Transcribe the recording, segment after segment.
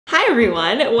Hi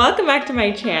everyone, welcome back to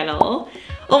my channel.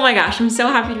 Oh my gosh, I'm so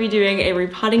happy to be doing a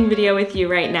repotting video with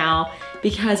you right now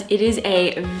because it is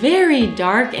a very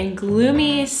dark and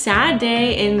gloomy, sad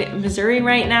day in Missouri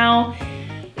right now.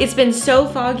 It's been so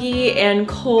foggy and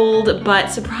cold, but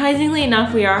surprisingly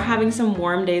enough, we are having some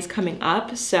warm days coming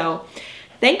up, so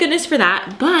thank goodness for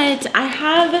that. But I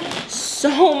have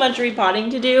so much repotting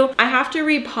to do. I have to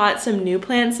repot some new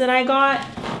plants that I got.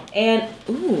 And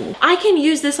ooh, I can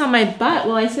use this on my butt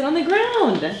while I sit on the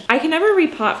ground. I can never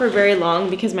repot for very long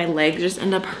because my legs just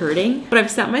end up hurting. But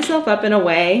I've set myself up in a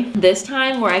way this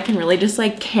time where I can really just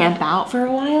like camp out for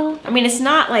a while. I mean, it's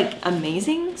not like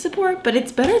amazing support, but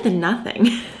it's better than nothing.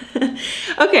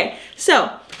 Okay,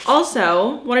 so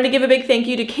also wanted to give a big thank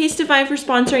you to Casetify for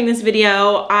sponsoring this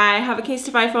video. I have a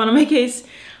Casetify phone on my case.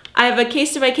 I have a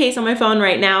Casetify case on my phone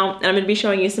right now, and I'm gonna be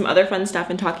showing you some other fun stuff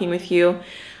and talking with you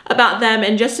about them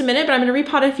in just a minute, but I'm gonna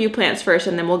repot a few plants first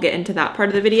and then we'll get into that part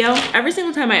of the video. Every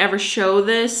single time I ever show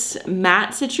this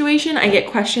mat situation, I get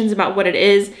questions about what it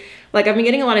is. Like, I've been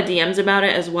getting a lot of DMs about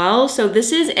it as well. So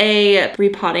this is a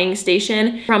repotting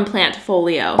station from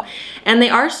Plantfolio, and they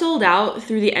are sold out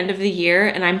through the end of the year,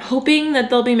 and I'm hoping that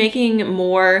they'll be making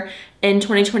more in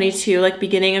 2022, like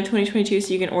beginning of 2022,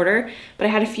 so you can order. But I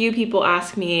had a few people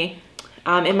ask me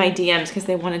in my DMs because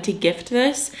they wanted to gift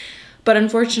this. But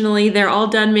unfortunately, they're all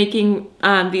done making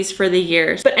these for the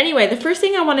year. But anyway, the first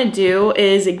thing I wanna do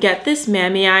is get this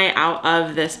mammee out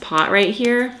of this pot right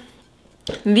here.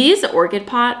 These orchid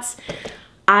pots,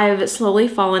 I've slowly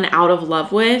fallen out of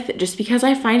love with just because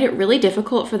I find it really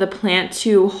difficult for the plant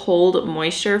to hold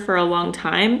moisture for a long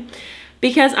time,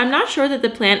 because I'm not sure that the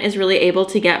plant is really able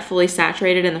to get fully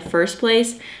saturated in the first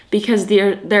place because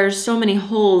there's so many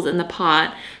holes in the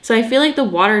pot. So I feel like the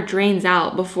water drains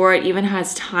out before it even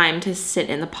has time to sit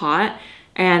in the pot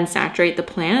and saturate the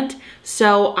plant.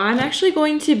 So I'm actually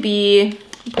going to be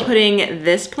putting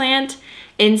this plant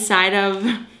inside of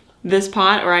this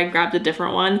pot, or I grabbed a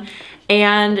different one,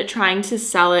 and trying to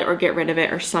sell it or get rid of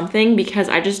it or something because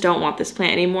I just don't want this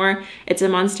plant anymore. It's a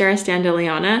Monstera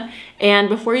standaleyana, and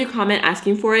before you comment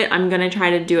asking for it, I'm gonna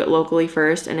try to do it locally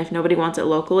first, and if nobody wants it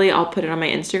locally, I'll put it on my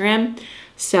Instagram.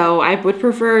 So I would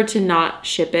prefer to not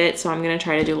ship it, so I'm gonna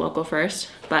try to do local first.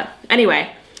 But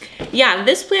anyway, yeah,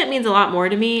 this plant means a lot more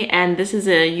to me, and this is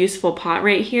a useful pot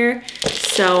right here.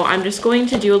 So I'm just going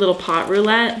to do a little pot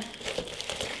roulette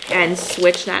and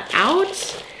switch that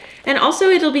out. And also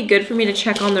it'll be good for me to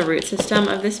check on the root system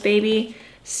of this baby.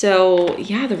 So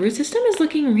yeah, the root system is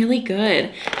looking really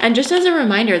good. And just as a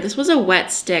reminder, this was a wet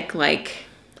stick like,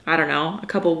 I don't know, a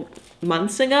couple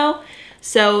months ago.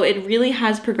 So it really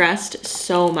has progressed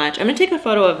so much. I'm gonna take a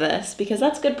photo of this because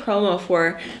that's good promo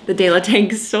for the De La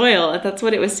Tank soil. That's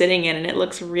what it was sitting in, and it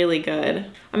looks really good.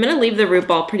 I'm gonna leave the root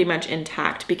ball pretty much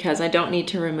intact because I don't need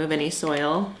to remove any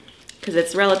soil because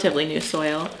it's relatively new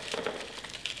soil.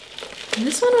 And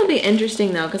this one will be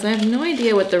interesting though, because I have no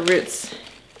idea what the roots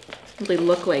really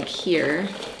look like here.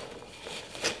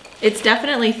 It's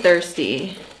definitely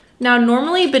thirsty. Now,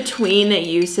 normally between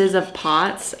uses of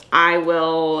pots, I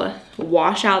will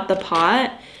wash out the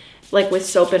pot like with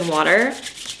soap and water,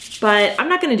 but I'm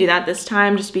not gonna do that this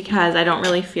time just because I don't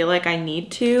really feel like I need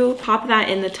to. Pop that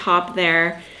in the top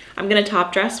there. I'm gonna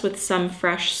top dress with some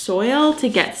fresh soil to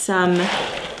get some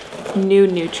new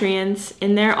nutrients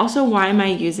in there. Also, why am I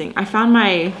using, I found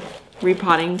my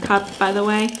repotting cup, by the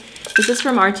way. This is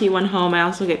from RT1 Home. I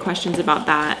also get questions about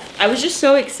that. I was just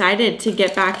so excited to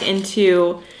get back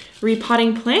into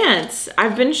repotting plants.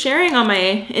 I've been sharing on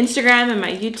my Instagram and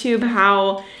my YouTube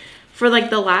how for like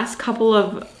the last couple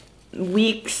of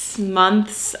weeks,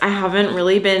 months, I haven't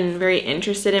really been very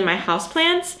interested in my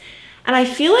houseplants. And I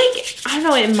feel like, I don't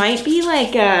know, it might be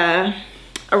like a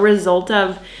result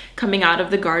of coming out of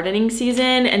the gardening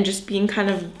season and just being kind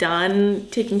of done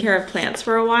taking care of plants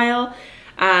for a while.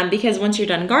 Because once you're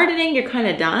done gardening, you're kind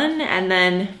of done. And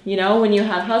then, you know, when you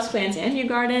have houseplants and you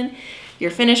garden,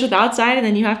 you're finished with outside and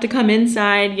then you have to come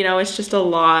inside. You know, it's just a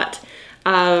lot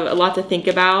to think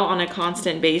about on a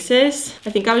constant basis. I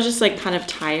think I was just like kind of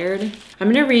tired.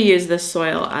 I'm gonna reuse this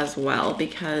soil as well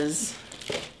because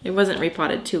it wasn't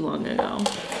repotted too long ago.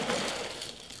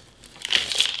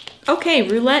 Okay,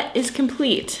 roulette is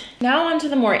complete. Now on to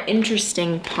the more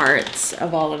interesting parts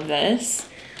of all of this.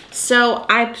 So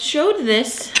I showed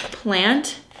this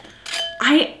plant.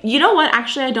 You know what?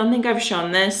 Actually, I don't think I've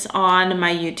shown this on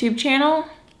my YouTube channel.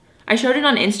 I showed it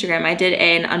on Instagram. I did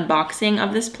an unboxing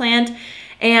of this plant,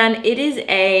 and it is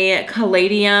a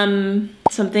caladium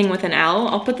something with an L.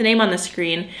 I'll put the name on the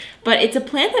screen, but it's a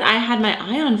plant that I had my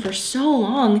eye on for so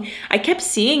long. I kept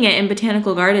seeing it in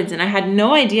botanical gardens and I had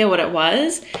no idea what it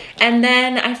was. And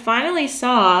then I finally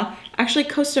saw Actually,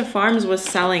 Costa Farms was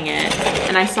selling it,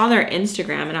 and I saw their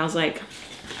Instagram, and I was like,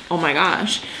 oh my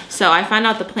gosh. So I found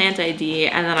out the plant ID,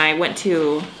 and then I went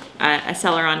to a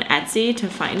seller on Etsy to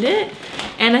find it,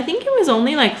 and I think it was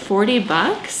only like 40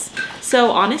 bucks.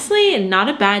 So honestly, not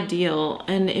a bad deal,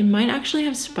 and it might actually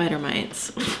have spider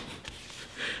mites.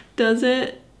 Does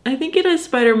it? I think it has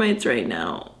spider mites right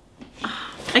now.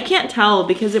 I can't tell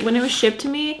because when it was shipped to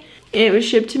me, it was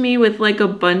shipped to me with like a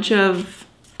bunch of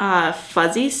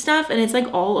fuzzy stuff, and it's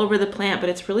like all over the plant, but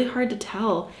it's really hard to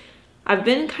tell. I've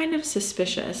been kind of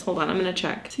suspicious. Hold on, I'm gonna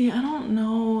check. See, I don't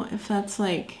know if that's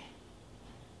like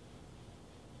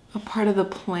a part of the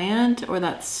plant or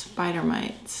that's spider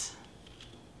mites.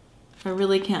 I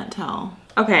really can't tell.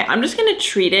 Okay, I'm just gonna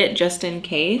treat it just in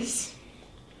case,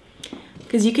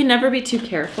 because you can never be too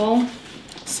careful.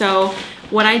 So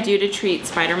what I do to treat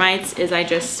spider mites is I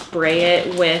just spray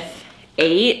it with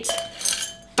 8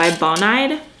 by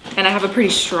Bonide, and I have a pretty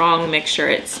strong mixture.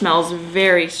 It smells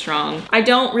very strong. I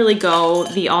don't really go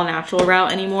the all natural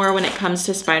route anymore when it comes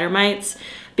to spider mites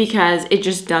because it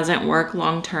just doesn't work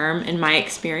long term in my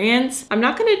experience. I'm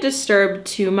not gonna disturb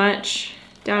too much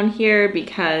down here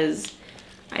because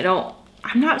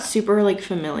I'm not super like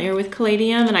familiar with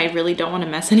caladium, and I really don't want to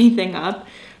mess anything up.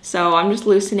 So I'm just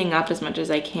loosening up as much as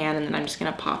I can, and then I'm just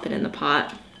gonna pop it in the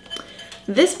pot.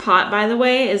 This pot, by the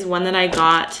way, is one that I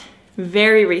got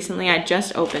very recently. I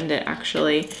just opened it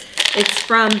actually. It's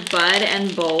from Bud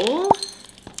and Bowl.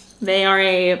 They are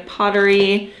a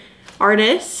pottery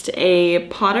artist, a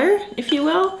potter, if you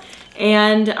will.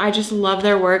 And I just love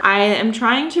their work. I am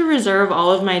trying to reserve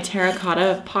all of my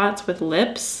terracotta pots with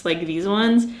lips, like these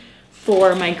ones,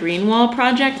 for my green wall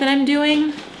project that I'm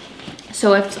doing.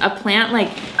 So if a plant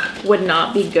like would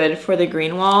not be good for the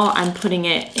green wall, I'm putting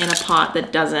it in a pot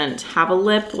that doesn't have a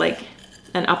lip, like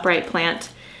an upright plant,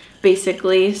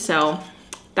 basically. So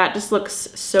that just looks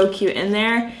so cute in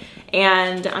there.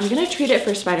 And I'm gonna treat it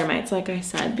for spider mites, like I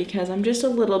said, because I'm just a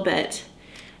little bit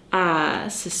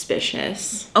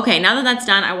suspicious. Okay, now that that's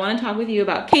done, I want to talk with you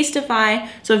about Casetify.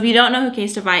 So if you don't know who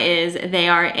Casetify is, they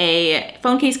are a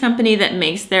phone case company that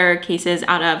makes their cases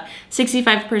out of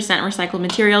 65% recycled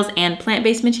materials and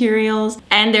plant-based materials.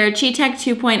 And their Chi-Tech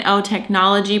 2.0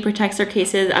 technology protects their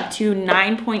cases up to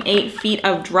 9.8 feet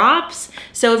of drops.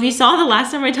 So if you saw the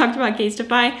last time I talked about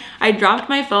Casetify, I dropped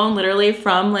my phone literally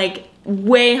from like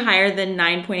way higher than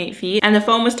 9.8 feet, and the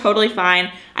phone was totally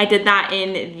fine. I did that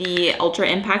in the ultra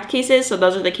impact cases, so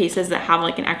those are the cases that have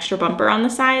like an extra bumper on the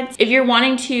sides. If you're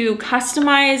wanting to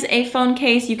customize a phone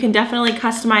case, you can definitely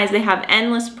customize. They have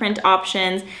endless print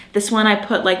options. This one I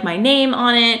put like my name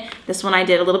on it. This one I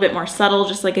did a little bit more subtle,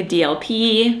 just like a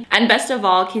DLP. And best of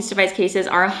all, Casetify's cases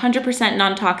are 100%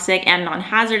 non-toxic and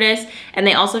non-hazardous, and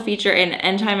they also feature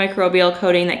an antimicrobial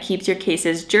coating that keeps your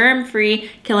cases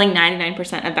germ-free, killing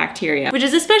 99% of bacteria, which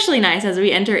is especially nice as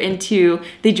we enter into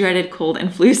the dreaded cold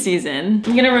and flu season.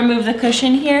 I'm gonna remove the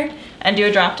cushion here and do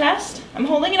a drop test. I'm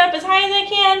holding it up as high as I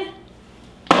can.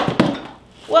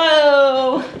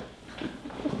 Whoa.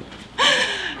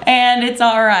 And it's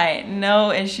all right,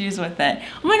 no issues with it.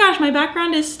 Oh my gosh, my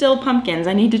background is still pumpkins.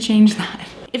 I need to change that.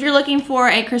 If you're looking for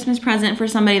a Christmas present for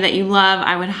somebody that you love,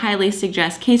 I would highly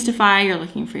suggest Casetify. You're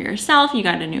looking for yourself, you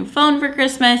got a new phone for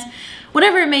Christmas,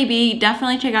 whatever it may be,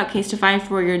 definitely check out Casetify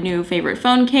for your new favorite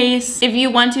phone case. If you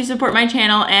want to support my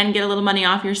channel and get a little money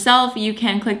off yourself, you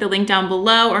can click the link down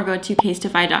below or go to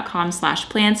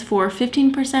casetify.com/plants for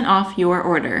 15% off your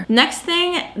order. Next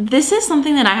thing, this is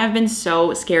something that I have been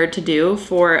so scared to do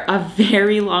for a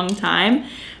very long time,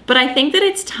 but I think that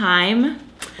it's time.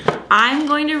 I'm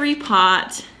going to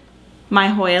repot my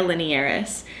Hoya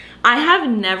linearis. I have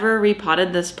never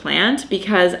repotted this plant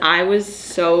because I was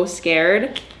so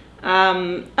scared.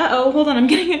 Uh-oh, hold on, I'm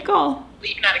getting a call.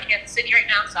 Leaving out of Kansas City right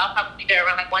now, so I'll probably be there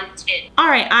around like 1:10. All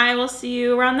right, I will see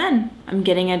you around then. I'm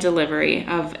getting a delivery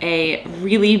of a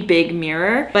really big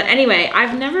mirror. But anyway,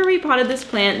 I've never repotted this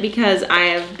plant because I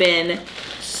have been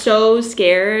so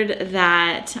scared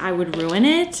that I would ruin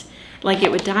it, like it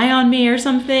would die on me or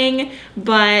something.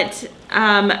 But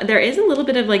there is a little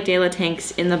bit of like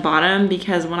delatanx in the bottom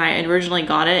because when I originally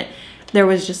got it, there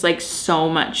was just like so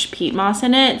much peat moss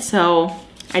in it. So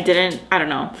I don't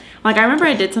know. Like I remember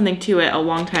I did something to it a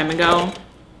long time ago.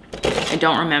 I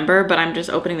don't remember, but I'm just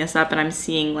opening this up and I'm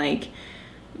seeing like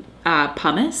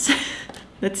pumice.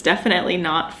 That's definitely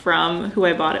not from who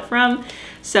I bought it from.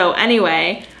 So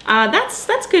anyway,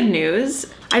 that's good news.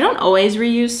 I don't always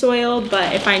reuse soil,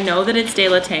 but if I know that it's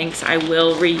delatanx, I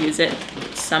will reuse it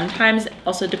sometimes.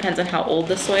 Also depends on how old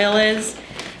the soil is.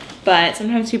 But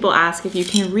sometimes people ask if you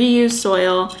can reuse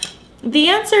soil. The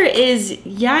answer is,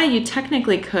 yeah, you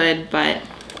technically could, but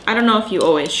I don't know if you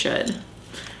always should.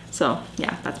 So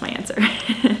yeah, that's my answer.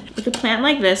 With a plant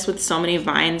like this with so many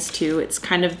vines too, it's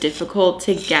kind of difficult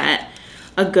to get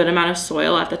a good amount of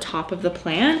soil at the top of the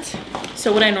plant.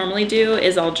 So what I normally do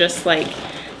is I'll just like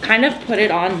kind of put it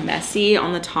on messy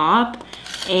on the top,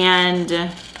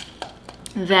 and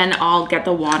then I'll get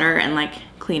the water and like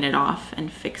clean it off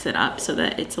and fix it up so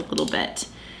that it's a little bit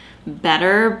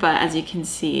better. But as you can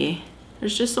see,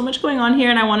 there's just so much going on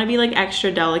here, and I want to be like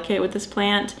extra delicate with this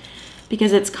plant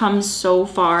because it's come so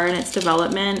far in its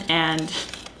development and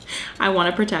I want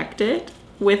to protect it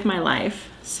with my life.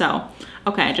 So,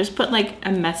 okay, I just put like a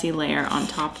messy layer on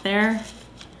top there,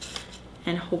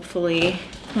 and hopefully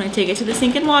when I take it to the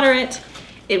sink and water it,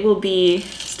 it will be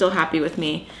still happy with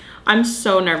me. I'm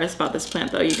so nervous about this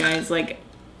plant though, you guys. Like,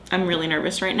 I'm really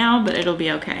nervous right now, but it'll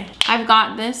be okay. I've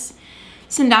got this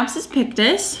Syndapsis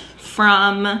pictus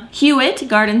from Hewitt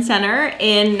Garden Center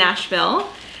in Nashville,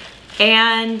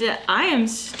 and I am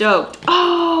stoked.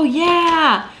 Oh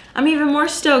yeah, I'm even more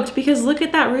stoked because look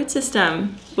at that root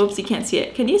system. Whoops, you can't see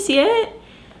it. Can you see it?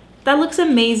 That looks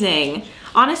amazing.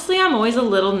 Honestly, I'm always a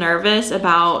little nervous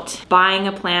about buying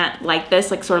a plant like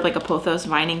this, like sort of like a pothos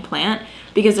vining plant,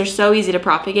 because they're so easy to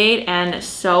propagate, and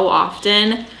so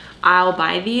often I'll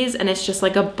buy these and it's just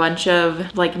like a bunch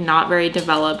of like not very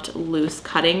developed loose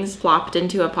cuttings plopped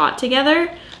into a pot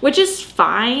together, which is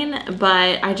fine,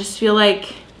 but I just feel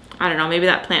like, I don't know, maybe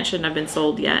that plant shouldn't have been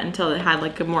sold yet until it had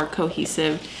like a more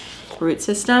cohesive root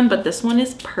system, but this one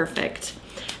is perfect.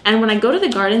 And when I go to the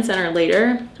garden center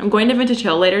later, I'm going to Vintage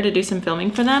Hill later to do some filming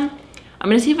for them. I'm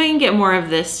gonna see if I can get more of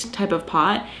this type of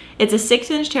pot. It's a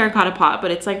 6-inch terracotta pot,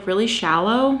 but it's like really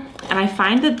shallow. And I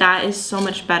find that that is so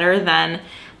much better than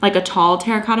like a tall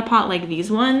terracotta pot like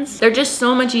these ones. They're just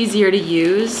so much easier to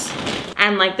use,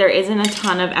 and like there isn't a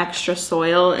ton of extra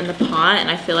soil in the pot, and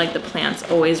I feel like the plants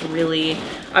always really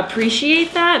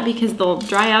appreciate that because they'll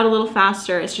dry out a little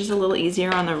faster. It's just a little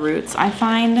easier on the roots, I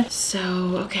find.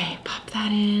 So, okay, pop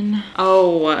that in.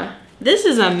 Oh, this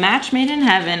is a match made in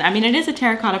heaven. I mean, it is a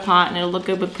terracotta pot and it'll look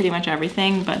good with pretty much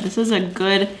everything, but this is a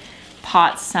good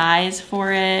pot size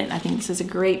for it. I think this is a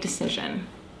great decision.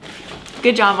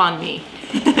 Good job on me.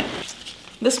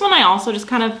 This one I also just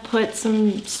kind of put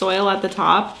some soil at the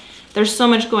top. There's so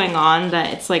much going on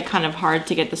that it's like kind of hard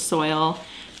to get the soil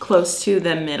close to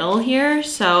the middle here.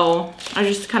 So I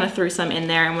just kind of threw some in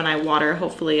there, and when I water,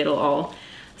 hopefully it'll all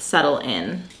settle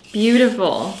in.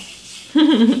 Beautiful.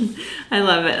 I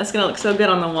love it. That's gonna look so good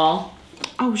on the wall.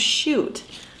 Oh shoot.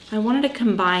 I wanted to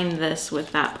combine this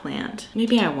with that plant.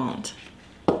 Maybe I won't.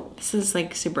 This is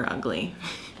like super ugly.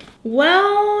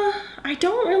 Well, I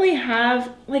don't really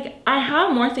have, like, I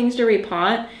have more things to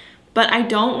repot, but I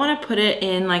don't want to put it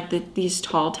in like these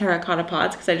tall terracotta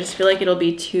pots because I just feel like it'll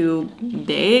be too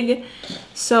big.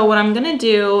 So what I'm gonna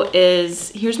do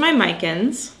is, here's my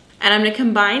micans, and I'm gonna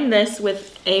combine this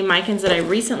with a micans that I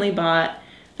recently bought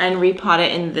and repot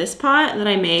it in this pot that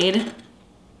I made.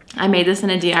 I made this in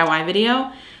a DIY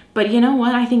video, but you know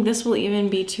what? I think this will even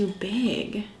be too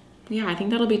big. Yeah, I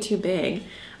think that'll be too big.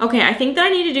 Okay, I think that I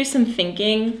need to do some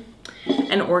thinking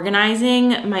and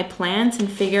organizing my plants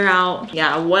and figure out,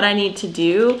 yeah, what I need to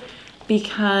do,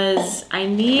 because I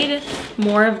need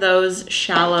more of those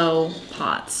shallow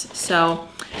pots. So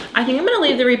I think I'm gonna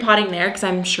leave the repotting there because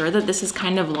I'm sure that this is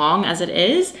kind of long as it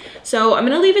is. So I'm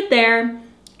gonna leave it there,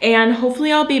 and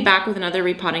hopefully I'll be back with another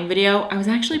repotting video. I was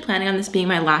actually planning on this being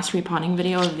my last repotting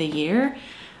video of the year,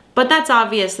 but that's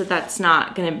obvious that that's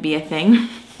not gonna be a thing.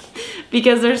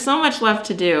 Because there's so much left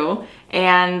to do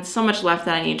and so much left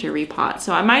that I need to repot.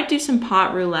 So I might do some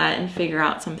pot roulette and figure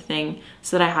out something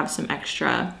so that I have some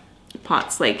extra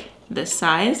pots like this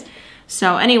size.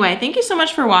 So anyway, thank you so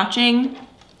much for watching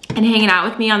and hanging out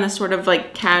with me on this sort of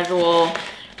like casual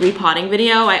repotting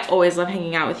video. I always love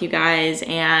hanging out with you guys,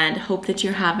 and hope that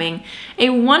you're having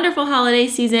a wonderful holiday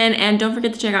season. And don't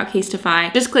forget to check out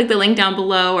Casetify. Just click the link down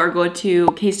below or go to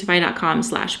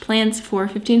casetify.com/plants for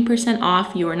 15%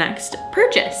 off your next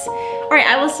purchase. All right,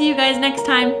 I will see you guys next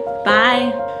time.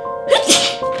 Bye.